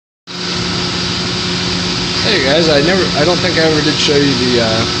Hey guys, I don't think I ever did show you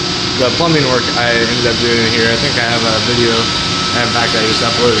the plumbing work I ended up doing in here. I think I have a video. In fact, I just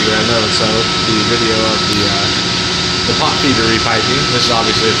uploaded it. I know so. The video of the pot feeder repiping. This is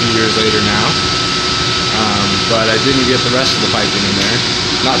obviously a few years later now, but I didn't get the rest of the piping in there.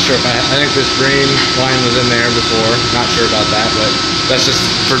 Not sure if I think this drain line was in there before. Not sure about that, but that's just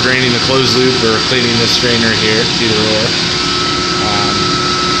for draining the closed loop or cleaning this strainer here, either or.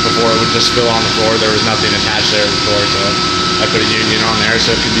 Before it would just spill on the floor. There was nothing attached there before, so I put a union on there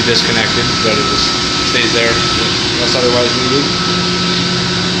so it could be disconnected, but it just stays there unless otherwise needed.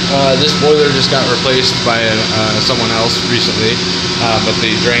 This boiler just got replaced by someone else recently, but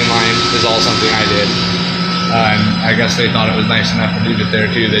the drain line is all something I did. And I guess they thought it was nice enough to leave it there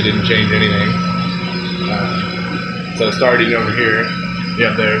too. They didn't change anything. So starting over here, you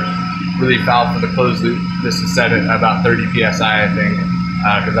have the relief valve for the closed loop. This is set at about 30 psi, I think.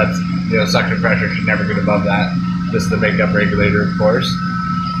 Because that's, suction pressure should never get above that. This is the makeup regulator, of course.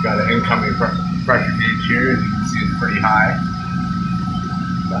 Got an incoming pressure gauge here. As you can see, it's pretty high,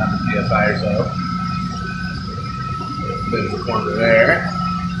 about 100 psi or so. There's the corner there.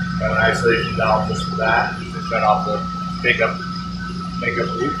 Got an isolation valve just for that, to shut off the makeup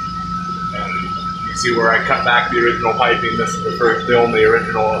loop. And you can see where I cut back the original piping. This is the only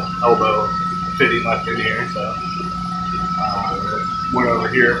original elbow fitting left in here. So. Went over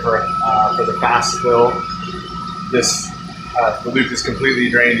here for the fast fill. This the loop is completely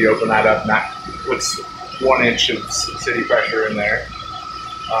drained. You open that up, and that puts 1 inch of city pressure in there.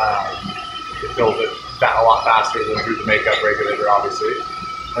 It fills it a lot faster than through the makeup regulator, obviously.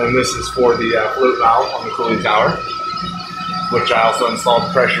 And this is for the float valve on the cooling tower, which I also installed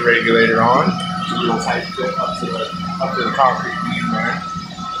the pressure regulator on. It's a real tight fit up to the concrete beam there.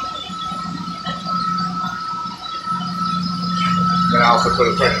 Then I also put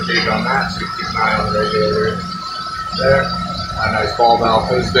a pressure gauge on that, so you can keep an eye on the regulator there. A nice ball valve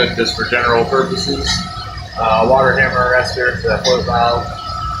hose bit just for general purposes. Water hammer arrestor for that float valve,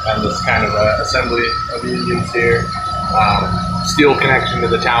 and this kind of assembly of unions here. Steel connection to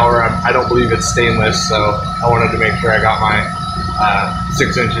the tower. I don't believe it's stainless, so I wanted to make sure I got my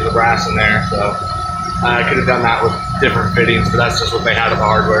 6 inches of brass in there. So I could have done that with different fittings, but that's just what they had at the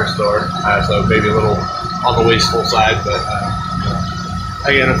hardware store. So maybe a little on the wasteful side, but.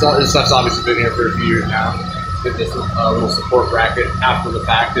 Again, this stuff's obviously been here for a few years now. Did this little support bracket after the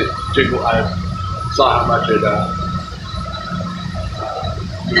fact. It jiggled. I saw how much it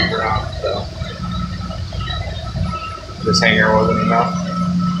moved around, so this hanger wasn't enough.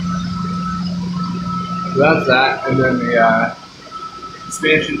 So that's that, and then the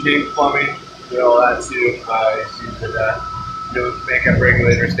expansion tank plumbing. Did all that too. I used the makeup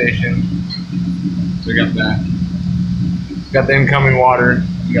regulator station. So we got that. Got the incoming water,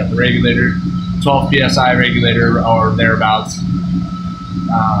 you got the regulator, 12 psi regulator or thereabouts.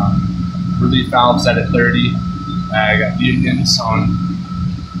 Relief valve set at 30. I got unions on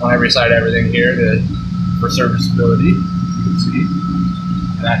every side of everything here for serviceability, you can see.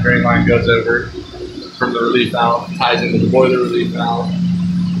 And that drain line goes over from the relief valve, ties into the boiler relief valve.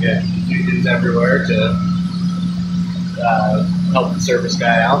 Yeah, unions everywhere to help the service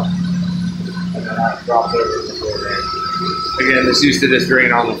guy out. And then that drops over to the floor there. Again, this used to just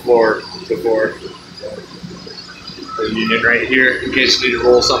drain on the floor before. So, the union right here, in case you need to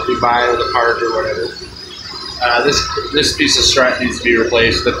roll something by with a part or whatever. This piece of strut needs to be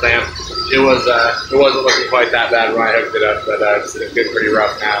replaced. The clamp, it wasn't looking quite that bad when I hooked it up, but it's getting pretty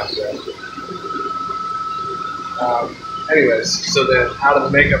rough now. So. Anyways, so then out of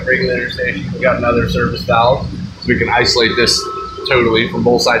the makeup regulator station, we got another service valve, so we can isolate this totally from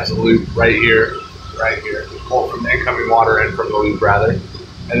both sides of the loop right here. Both from the incoming water and from the loop rather.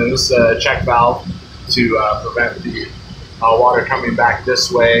 And then this check valve to prevent the water coming back this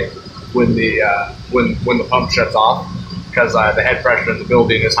way when the pump shuts off, because the head pressure in the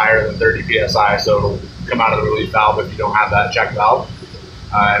building is higher than 30 psi, so it'll come out of the relief valve if you don't have that check valve.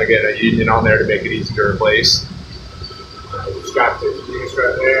 And again, a union on there to make it easy to replace. Strap the union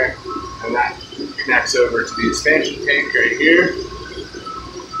strap there, and that connects over to the expansion tank right here.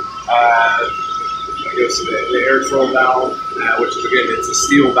 It goes to the air troll valve, which is, again, it's a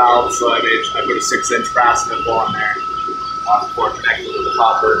steel valve, so I put a 6 inch brass nipple on there before connecting to the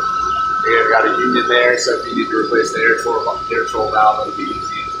popper. Again, we got a union there, so if you need to replace the air troll valve, it'll be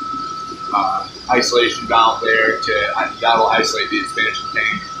easy. Isolation valve there that'll isolate the expansion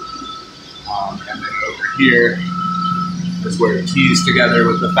tank. And then over here is where it keys together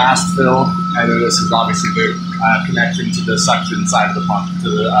with the fast fill, and then this is obviously the connection to the suction side of the pump, to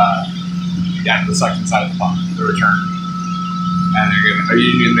the suction side of the pump, the return. And again, a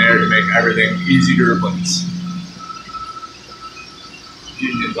union there to make everything easy to replace.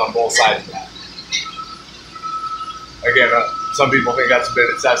 unions on both sides of that. Again, some people think that's a bit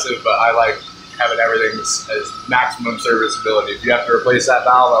excessive, but I like having everything as maximum serviceability. If you have to replace that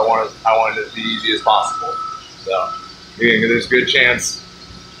valve, I want it to be easy as possible. So again, there's a good chance,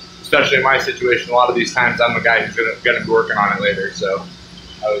 especially in my situation, a lot of these times I'm the guy who's gonna be working on it later. So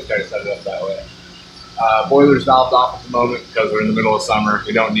I always try to set it up that way. Boiler's valved off at the moment because we're in the middle of summer.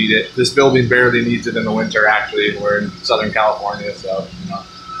 We don't need it. This building barely needs it in the winter. Actually, we're in Southern California, so you know.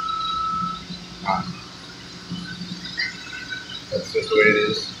 That's just the way it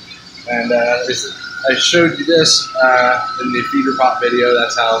is. And I showed you this in the feeder pot video.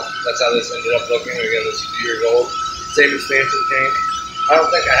 That's how this ended up looking. Again, this is a few years old. Same expansion tank. I don't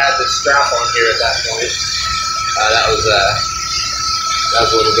think I had this strap on here at that point. That was a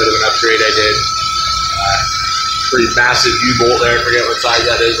little bit of an upgrade I did. Pretty massive U-bolt there. I forget what size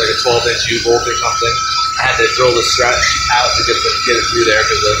that is, like a 12-inch U-bolt or something. I had to drill the strut out to get it through there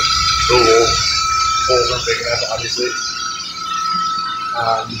because the holes aren't big enough, obviously.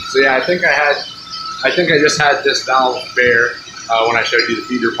 So yeah, I think I just had this valve bare when I showed you the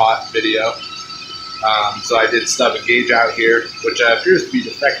feeder pot video. So I did stub a gauge out here, which appears to be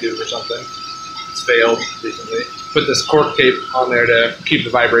defective or something. It's failed recently. Put this cork tape on there to keep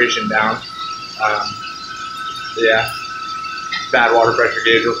the vibration down. Yeah, bad water pressure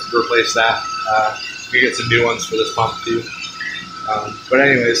gauge. We'll replace that. We get some new ones for this pump too. But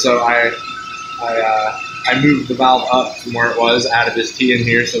anyway, so I moved the valve up from where it was, added this T in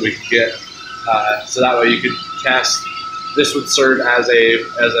here so we could get, so that way you could test. This would serve as an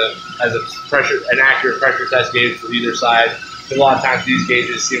accurate pressure test gauge for either side. Because a lot of times these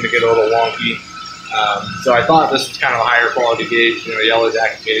gauges seem to get a little wonky. So I thought this was kind of a higher quality gauge, you know, yellow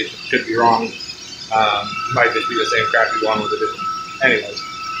jacket gauge. Could be wrong. Might just be the same crappy one with a different. Anyways,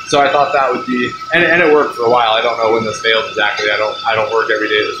 so I thought that would be, and it worked for a while. I don't know when this failed exactly. I don't work every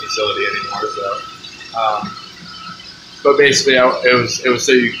day at this facility anymore. So. But basically, it was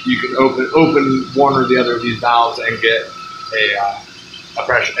so you can open one or the other of these valves and get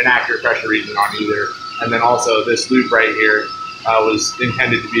an accurate pressure reading on either. And then also this loop right here was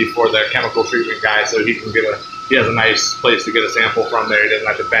intended to be for the chemical treatment guy, so he has a nice place to get a sample from there. He doesn't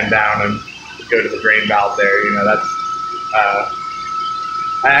have to bend down and go to the drain valve there. You know, that's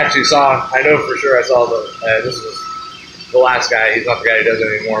I know for sure I saw this was the last guy. He's not the guy who does it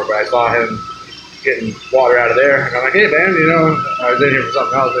anymore, but I saw him getting water out of there, and I'm like, hey man, you know, I was in here for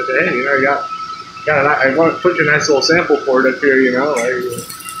something else. I said, hey, you know, I want to put your nice little sample port up here, you know,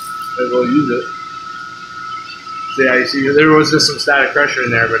 we'll use it. So yeah, you see, there was just some static pressure in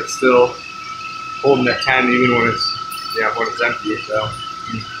there, but it's still holding at 10 even when it's empty. So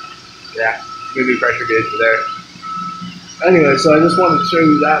yeah, good new pressure gauge for there. Anyway, so I just wanted to show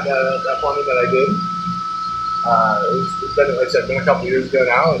you that plumbing that I did. It's been, like I said, been a couple years ago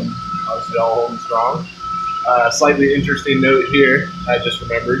now, and obviously all holding strong. Slightly interesting note here, I just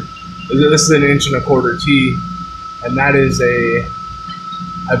remembered. This is an 1¼ inch T, and that is I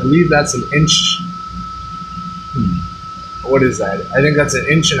believe that's an inch. What is that? I think that's 1.5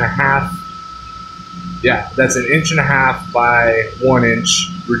 inches. Yeah, that's 1.5 inches by 1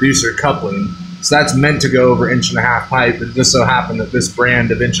 inch reducer coupling. So that's meant to go over 1.5 inch pipe. It just so happened that this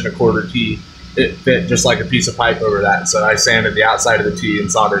brand of 1¼ inch T, it fit just like a piece of pipe over that. So I sanded the outside of the T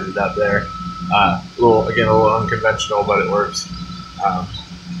and soldered it up there. A little unconventional, but it works.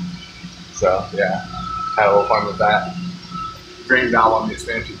 So yeah, had a little fun with that. Drain valve on the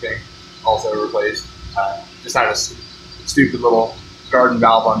expansion tank also replaced. Just had a stupid little garden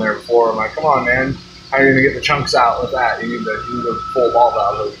valve on there before. I'm like, come on, man, how are you gonna get the chunks out with that? You need a full ball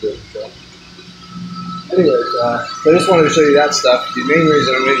valve. So anyways, I just wanted to show you that stuff. The main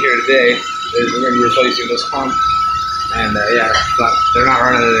reason I'm in here today is we're going to be replacing this pump, and yeah, they're not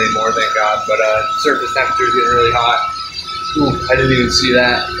running it anymore, thank God. But surface temperature is getting really hot. Ooh, I didn't even see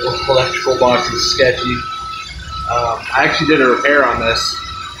that. Electrical box is sketchy. I actually did a repair on this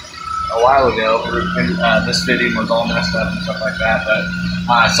a while ago, and this fitting was all messed up and stuff like that. But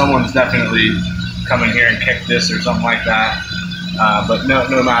someone's definitely come in here and kicked this or something like that. But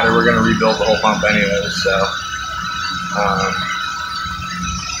no matter, we're going to rebuild the whole pump anyways. So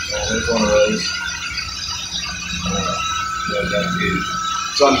there's one of those.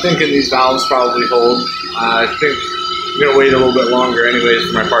 So I'm thinking these valves probably hold. I think I'm going to wait a little bit longer anyways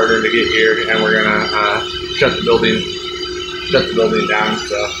for my partner to get here, and we're going to shut the building down.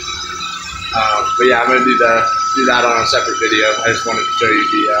 So, but yeah, I'm going to do that on a separate video. I just wanted to show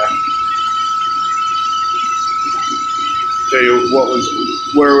you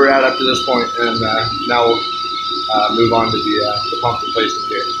where we're at up to this point, and now we'll move on to the pump replacement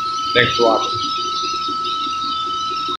here. Thanks for watching.